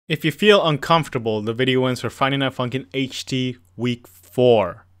If you feel uncomfortable, the video ends for Friday Night Funkin' HT Week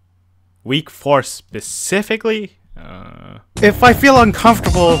 4. Week 4 specifically? If I feel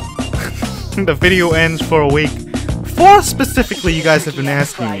uncomfortable, the video ends for Week 4 specifically, you guys have been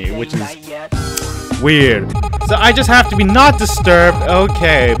asking me, which is weird. So I just have to be not disturbed.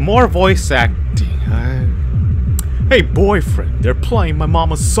 Okay, more voice acting. Hey boyfriend, they're playing my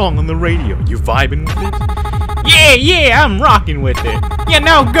mama's song on the radio. You vibing with it? Yeah, I'm rocking with it. Yeah,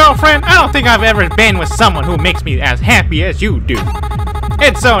 no, girlfriend, I don't think I've ever been with someone who makes me as happy as you do.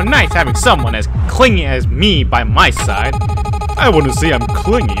 It's so nice having someone as clingy as me by my side. I wouldn't say I'm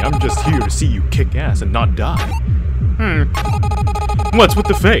clingy, I'm just here to see you kick ass and not die. What's with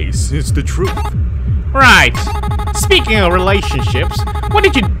the face? It's the truth. Right. Speaking of relationships, what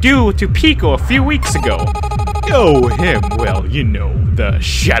did you do to Pico a few weeks ago? Oh, him, well, you know, the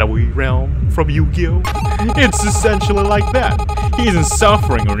shadowy realm from Yu-Gi-Oh! It's essentially like that. He isn't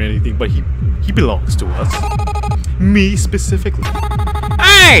suffering or anything, but he belongs to us. Me specifically.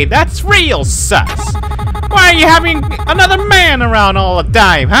 Hey, that's real sus! Why are you having another man around all the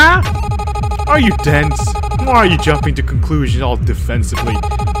time, huh? Are you dense? Why are you jumping to conclusions all defensively?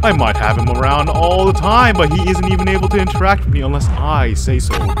 I might have him around all the time, but he isn't even able to interact with me unless I say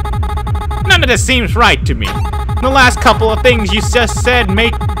so. None of this seems right to me. The last couple of things you just said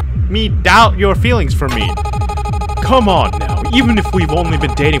make me doubt your feelings for me. Come on now, even if we've only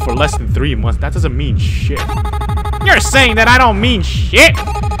been dating for less than 3 months, that doesn't mean shit. You're saying that I don't mean shit?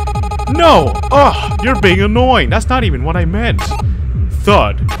 No, ugh, you're being annoying. That's not even what I meant.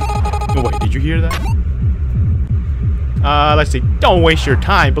 Thud. Oh, wait, did you hear that? Let's see. Don't waste your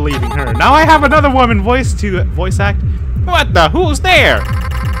time believing her. Now I have another woman voice to voice act. What the? Who's there?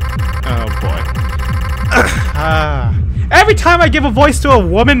 Oh boy. Every time I give a voice to a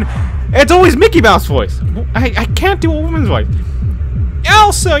woman, it's always Mickey Mouse voice. I can't do a woman's voice.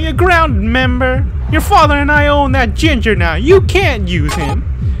 Also, your ground member. Your father and I own that ginger now. You can't use him.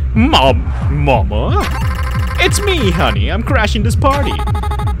 Mama? It's me, honey. I'm crashing this party.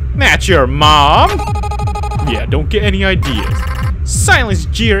 That's your mom? Yeah, don't get any ideas. Silence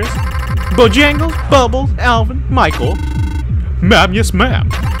jeers. Bojangles, Bubbles, Alvin, Michael. Ma'am, yes ma'am.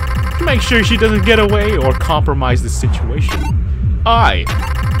 Make sure she doesn't get away or compromise the situation. Aye.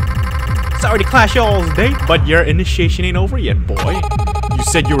 Sorry to clash y'all's date, but your initiation ain't over yet, boy. You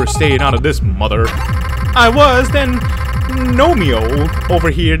said you were staying out of this, mother. I was, then Nomeo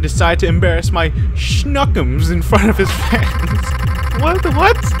over here decided to embarrass my schnuckums in front of his fans. What?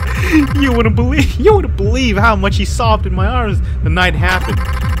 You wouldn't believe how much he sobbed in my arms the night it happened.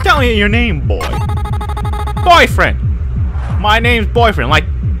 Tell me your name, boy. Boyfriend. My name's Boyfriend, like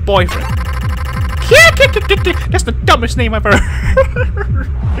boyfriend. That's the dumbest name I've ever heard.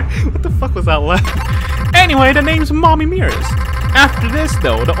 What the fuck was that laugh? Anyway, the name's Mommy Mirrors. After this,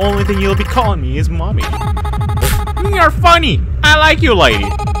 though, the only thing you'll be calling me is Mommy. You're funny. I like you, lady.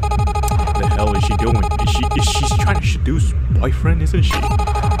 What the hell is she doing? Is she trying to seduce boyfriend, isn't she?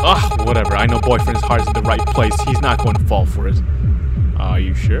 Ugh, whatever. I know boyfriend's heart's in the right place. He's not going to fall for it. Are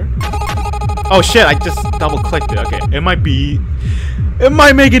you sure? Oh shit, I just double-clicked it. Okay, it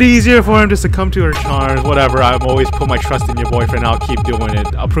might make it easier for him to succumb to her charms. Whatever, I've always put my trust in your boyfriend. I'll keep doing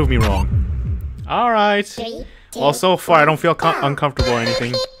it. I'll prove me wrong. Alright. Well, so far, I don't feel uncomfortable or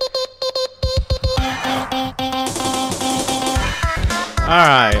anything.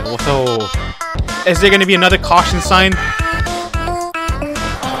 Alright, well, so... is there gonna be another caution sign?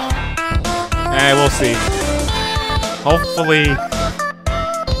 We'll see. Hopefully...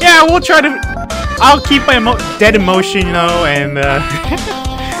 yeah, we'll try to... I'll keep my dead emotion, you know, and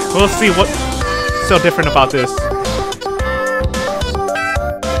we'll see what's so different about this.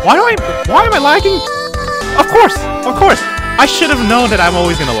 Why am I lagging? Of course. I should have known that I'm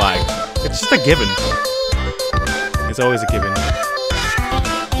always gonna lag. It's just a given. It's always a given.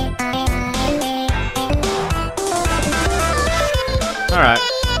 Alright.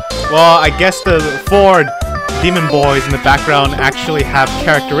 Well, I guess the 4 demon boys in the background actually have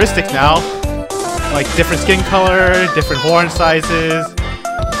characteristics now. Like different skin color, different horn sizes.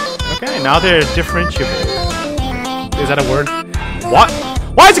 Okay, now they're differentiable. Is that a word? What?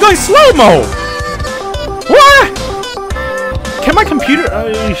 Why is it going slow-mo? What? Can my computer...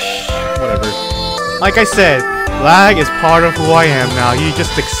 whatever. Like I said, lag is part of who I am now. You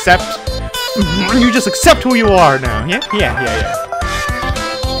just accept... you just accept who you are now. Yeah.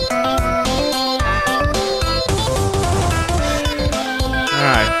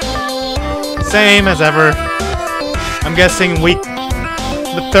 Alright. Same as ever. I'm guessing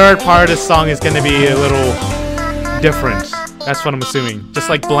the third part of this song is gonna be a little different. That's what I'm assuming. Just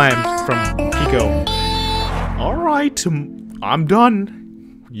like Bland from Pico. Alright, I'm done.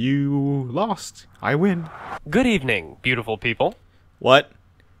 You lost. I win. Good evening, beautiful people. What?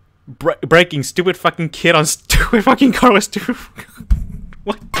 Breaking stupid fucking kid on stupid fucking car with stupid.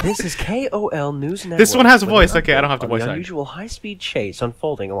 What? This is KOL News Network. This one has a voice. Okay, I don't have to voice the that. Unusual high-speed chase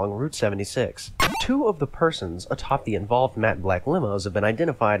unfolding along Route 76. Two of the persons atop the involved matte black limos have been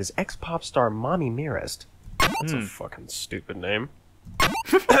identified as ex-pop star Mommy Mirist. That's a fucking stupid name.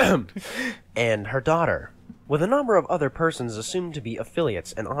 And her daughter, with a number of other persons assumed to be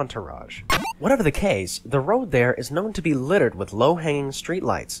affiliates and entourage. Whatever the case, the road there is known to be littered with low-hanging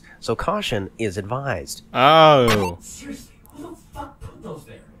streetlights, so caution is advised. Oh. Seriously, who the fuck put those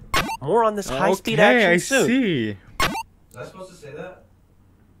there? More on this high-speed action soon. I see. Was I supposed to say that?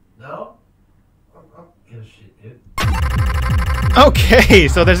 No? I don't give a shit, dude. Okay,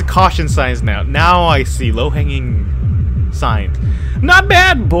 so there's caution signs now. Now I see low-hanging signs. Not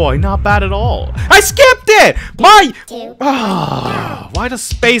bad, boy. Not bad at all. I skipped it! Why? Oh, why does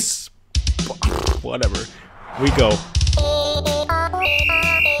space... Whatever. We go.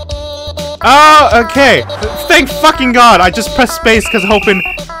 Oh, okay. Thank fucking God. I just pressed space because hoping...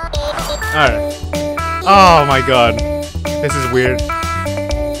 Alright. Oh my God. This is weird.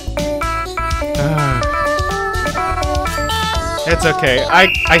 It's okay. I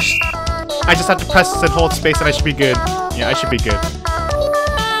just have to press and hold space and I should be good. Yeah, I should be good.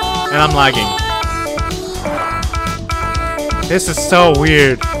 And I'm lagging. This is so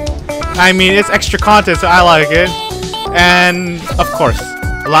weird. I mean, it's extra content, so I like it. And, of course,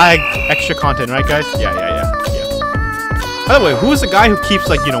 lag extra content, right, guys? Yeah. By the way, who is the guy who keeps,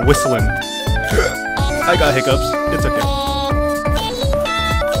 like, you know, whistling? I got hiccups. It's okay.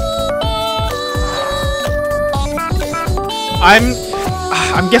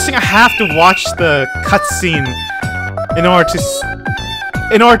 I'm guessing I have to watch the cutscene in order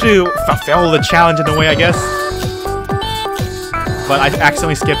to fulfill the challenge in a way, I guess. But I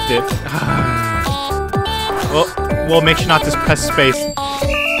accidentally skipped it. We'll make sure not to press space.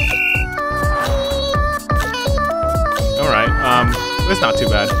 Alright, it's not too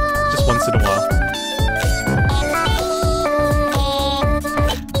bad. Just once in a while.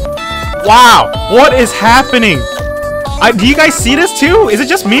 Wow! What is happening? Do you guys see this too? Is it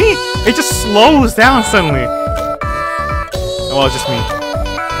just me? It just slows down suddenly. Well, it's just me.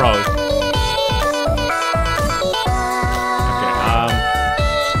 Probably.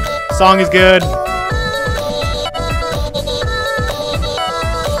 Okay, song is good.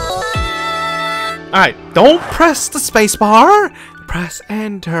 Alright, don't press the spacebar. Press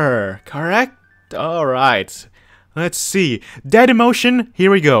enter. Correct? Alright. Let's see. Dead emotion. Here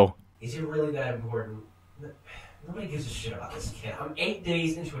we go. Is it really that important? Nobody gives a shit about this kid. I'm 8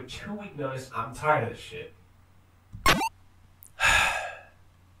 days into a 2-week notice. I'm tired of this shit.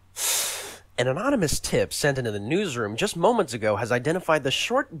 An anonymous tip sent into the newsroom just moments ago has identified the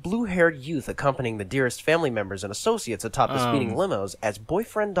short, blue-haired youth accompanying the Dearest family members and associates atop the speeding limos as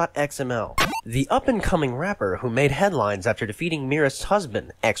boyfriend.xml. The up-and-coming rapper who made headlines after defeating Mirist's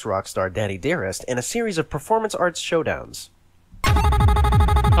husband, ex-rock star Daddy Dearest, in a series of performance arts showdowns.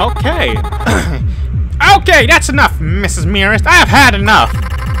 Okay. Okay, that's enough, Mrs. Mirist. I have had enough.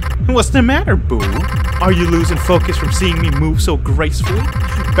 What's the matter, boo? Are you losing focus from seeing me move so gracefully?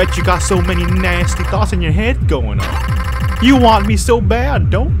 Bet you got so many nasty thoughts in your head going on. You want me so bad,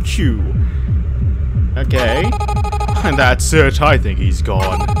 don't you? Okay. And that's it. I think he's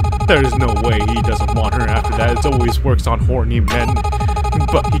gone. There's no way he doesn't want her after that. It always works on horny men.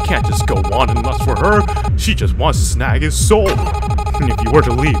 But he can't just go on and lust for her. She just wants to snag his soul. And if you were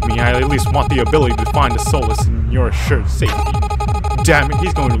to leave me, I at least want the ability to find a solace in your assured safety. Damn it,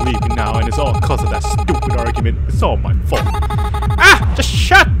 he's going to leave me now, and it's all because of that stupid argument. It's all my fault. Ah! Just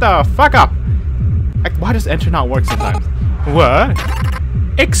shut the fuck up! Like, why does enter not work sometimes? What?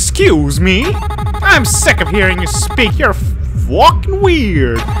 Excuse me? I'm sick of hearing you speak. You're fucking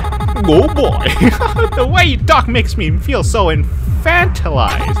weird. Oh boy. The way you talk makes me feel so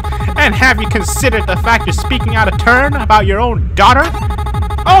infantilized. And have you considered the fact you're speaking out of turn about your own daughter?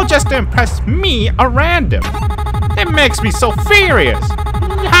 All just to impress me, a random. It makes me so furious.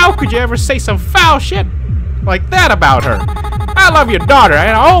 How could you ever say some foul shit like that about her? I love your daughter,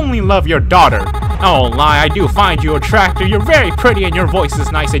 and I only love your daughter. I won't lie, I do find you attractive. You're very pretty, and your voice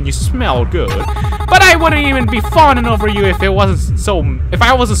is nice, and you smell good. But I wouldn't even be fawning over you if I wasn't so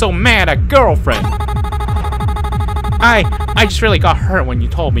mad at girlfriend. I just really got hurt when you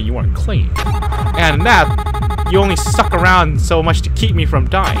told me you weren't clean, and that you only suck around so much to keep me from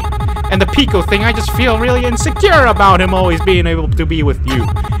dying. And the Pico thing, I just feel really insecure about him always being able to be with you.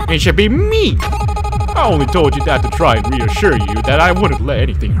 It should be me. I only told you that to try and reassure you that I wouldn't let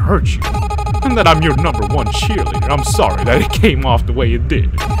anything hurt you. and that I'm your #1 cheerleader. I'm sorry that it came off the way it did.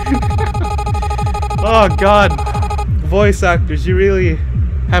 Oh God, voice actors, you really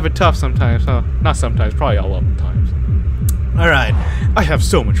have it tough sometimes, huh? Not sometimes, probably all of the times. Alright, I have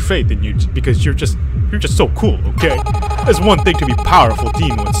so much faith in you because you're just so cool, okay? It's one thing to be powerful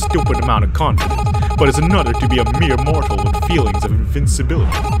demon with stupid amount of confidence, but it's another to be a mere mortal with feelings of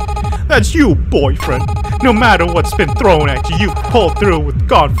invincibility. That's you, boyfriend. No matter what's been thrown at you, you pull through with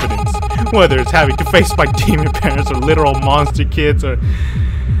confidence. Whether it's having to face my demon parents or literal monster kids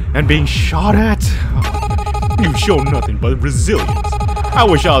and being shot at, you've shown nothing but resilience. I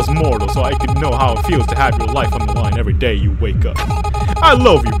wish I was mortal so I could know how it feels to have your life on the line every day you wake up. I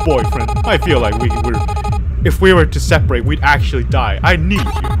love you, boyfriend. I feel like if we were to separate, we'd actually die. I need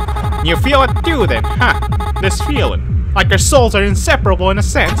you. You feel it too then, huh? This feeling. Like our souls are inseparable in a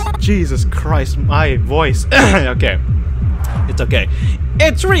sense. Jesus Christ, my voice. Okay. It's okay.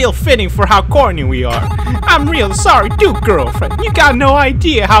 It's real fitting for how corny we are. I'm real sorry too, girlfriend. You got no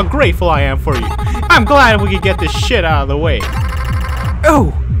idea how grateful I am for you. I'm glad we could get this shit out of the way.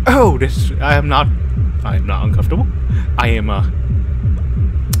 Oh, I'm not uncomfortable. I'm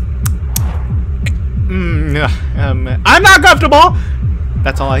not comfortable.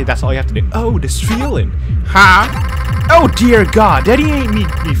 That's all you have to do. Oh, this feeling, huh? Oh dear God, Daddy ain't me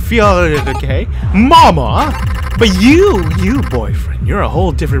feeling it, okay? Mama, but you boyfriend, you're a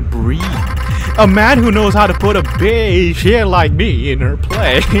whole different breed. A man who knows how to put a big shit like me in her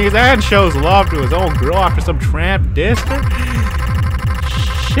place and shows love to his own girl after some tramp dissed her.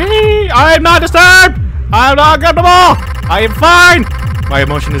 I am not disturbed! I am not comfortable! I am fine! My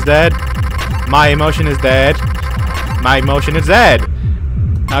emotion is dead. My emotion is dead. My emotion is dead.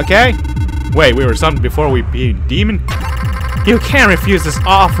 Okay? Wait, we were something before we being demon? You can't refuse this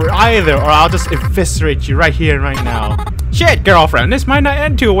offer either, or I'll just eviscerate you right here and right now. Shit, girlfriend, this might not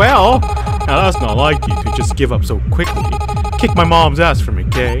end too well. Now that's not like you to just give up so quickly. Kick my mom's ass for me,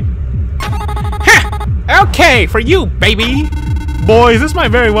 okay? Heh! Okay, for you, baby! Boys, this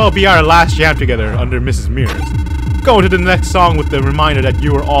might very well be our last jam together under Mrs. Mears. Go to the next song with the reminder that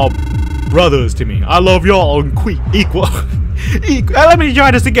you are all brothers to me. I love y'all equal. Let me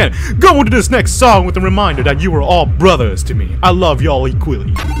try this again. Go into this next song with the reminder that you are all brothers to me. I love y'all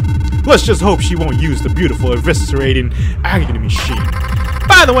equally. Let's just hope she won't use the beautiful eviscerating agony machine.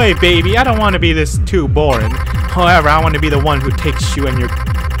 By the way, baby, I don't want to be this too boring. However, I want to be the one who takes you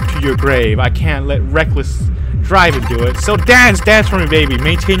to your grave. I can't let reckless driving do it. So dance for me, baby.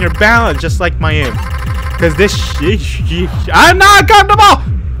 Maintain your balance just like my imp. Cause this I'm not comfortable!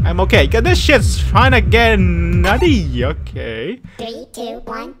 I'm okay, cause this shit's trying to get nutty. Okay. 3, 2,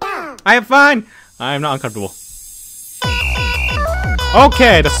 1, go! I am fine. I am not uncomfortable.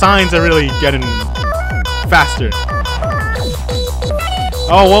 Okay, the signs are really getting faster.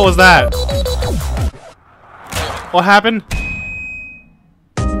 Oh, what was that? What happened?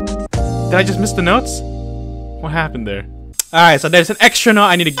 Did I just miss the notes? What happened there? Alright, so there's an extra note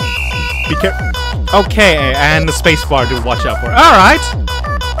I need to be careful. Okay, and the space bar to watch out for. Alright!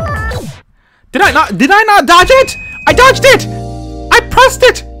 Did I not dodge it? I dodged it! I pressed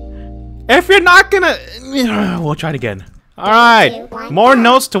it! If you're not gonna... We'll try it again. Alright, more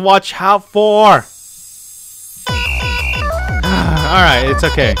notes to watch out for. Alright, it's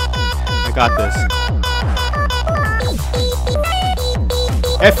okay. I got this.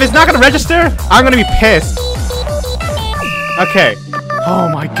 If it's not gonna register, I'm gonna be pissed. Okay. Oh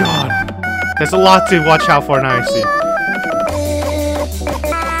my God. There's a lot to watch out for now, I see.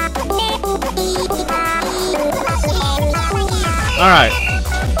 Alright.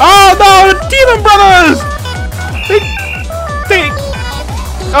 Oh no! The Demon Brothers!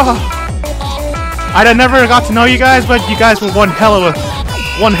 Oh. I never got to know you guys, but you guys were one hell of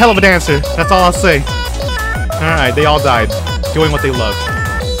a dancer. That's all I'll say. Alright, they all died. Doing what they love.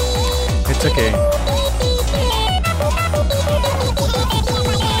 It's okay.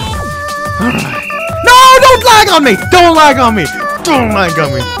 Alright. No! Don't lag on me! Don't lag on me! Don't lag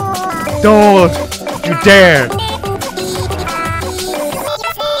on me! Don't you dare!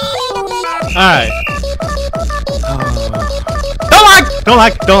 Alright. Don't lag! Don't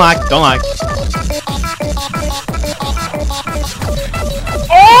lag! Don't lag! Don't lag!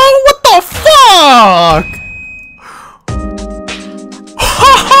 Oh! What the fuck?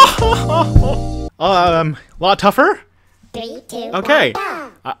 A lot tougher? 3, 2, Okay. 1,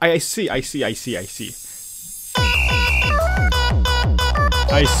 go! I see.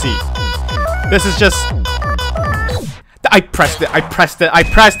 This is just... I pressed it!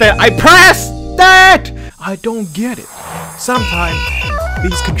 I don't get it. Sometimes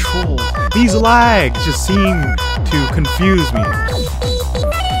these controls, these lags just seem to confuse me.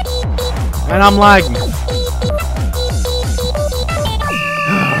 And I'm lagging.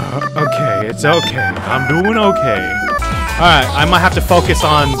 Okay, it's okay. I'm doing okay. Alright, I might have to focus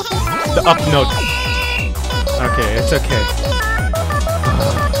on the up note. Okay, it's okay.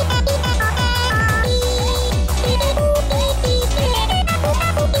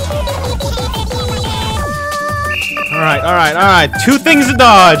 Alright. 2 things to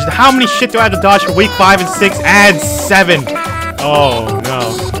dodge. How many shit do I have to dodge for week 5 and 6 and 7? Oh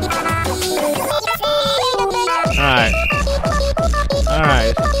no. Alright.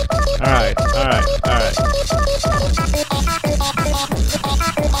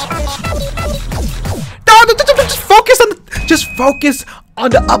 Just focus on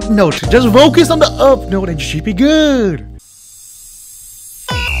the up note. Just focus on the up note and you should be good.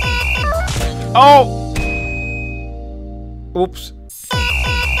 Oh! Oops.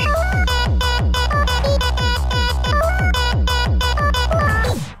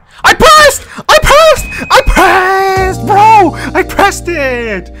 I pressed! Bro! I pressed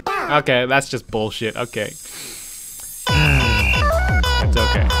it! Okay, that's just bullshit. Okay. It's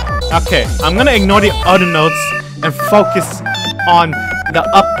okay. Okay, I'm gonna ignore the other notes and focus on the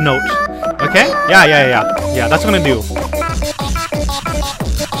up note. Okay? Yeah. Yeah, that's what I'm gonna do.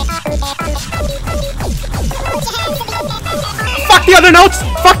 Fuck the other notes!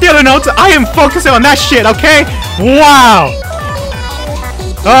 Fuck the other notes! I am focusing on that shit, okay? Wow!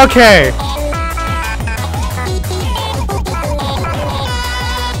 Okay.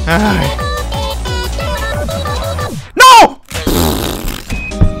 No!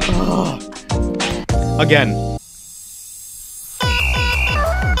 Again.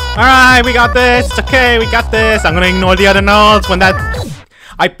 Alright, we got this. It's okay, we got this. I'm gonna ignore the other notes when that...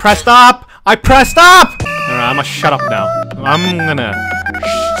 I pressed up! Alright, I'm gonna shut up now. I'm gonna...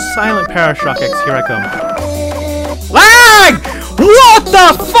 Silent ParashockX, here I come. Lag! What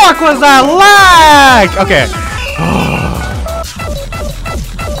the fuck was that lag? Okay.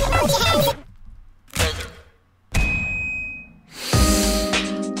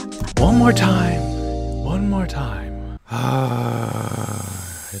 One more time.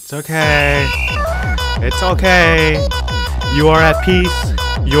 It's okay. It's okay. You are at peace.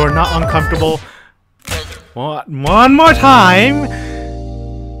 You are not uncomfortable. One more time.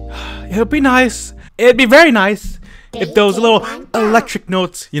 It would be nice. It'd be very nice if those little electric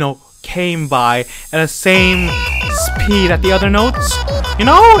notes, you know, came by at the same speed at the other notes. You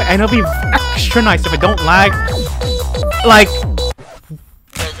know? And it'll be extra nice if it don't lag. Like...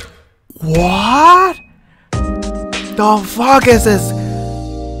 What? The fuck is this?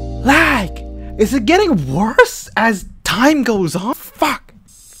 Lag? Is it getting worse as time goes on? Fuck.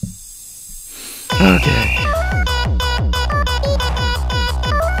 Okay.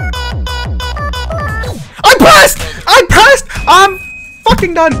 I pressed! I'm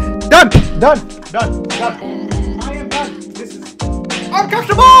fucking done! Done! I am done. This is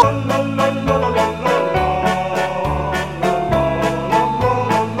uncomfortable!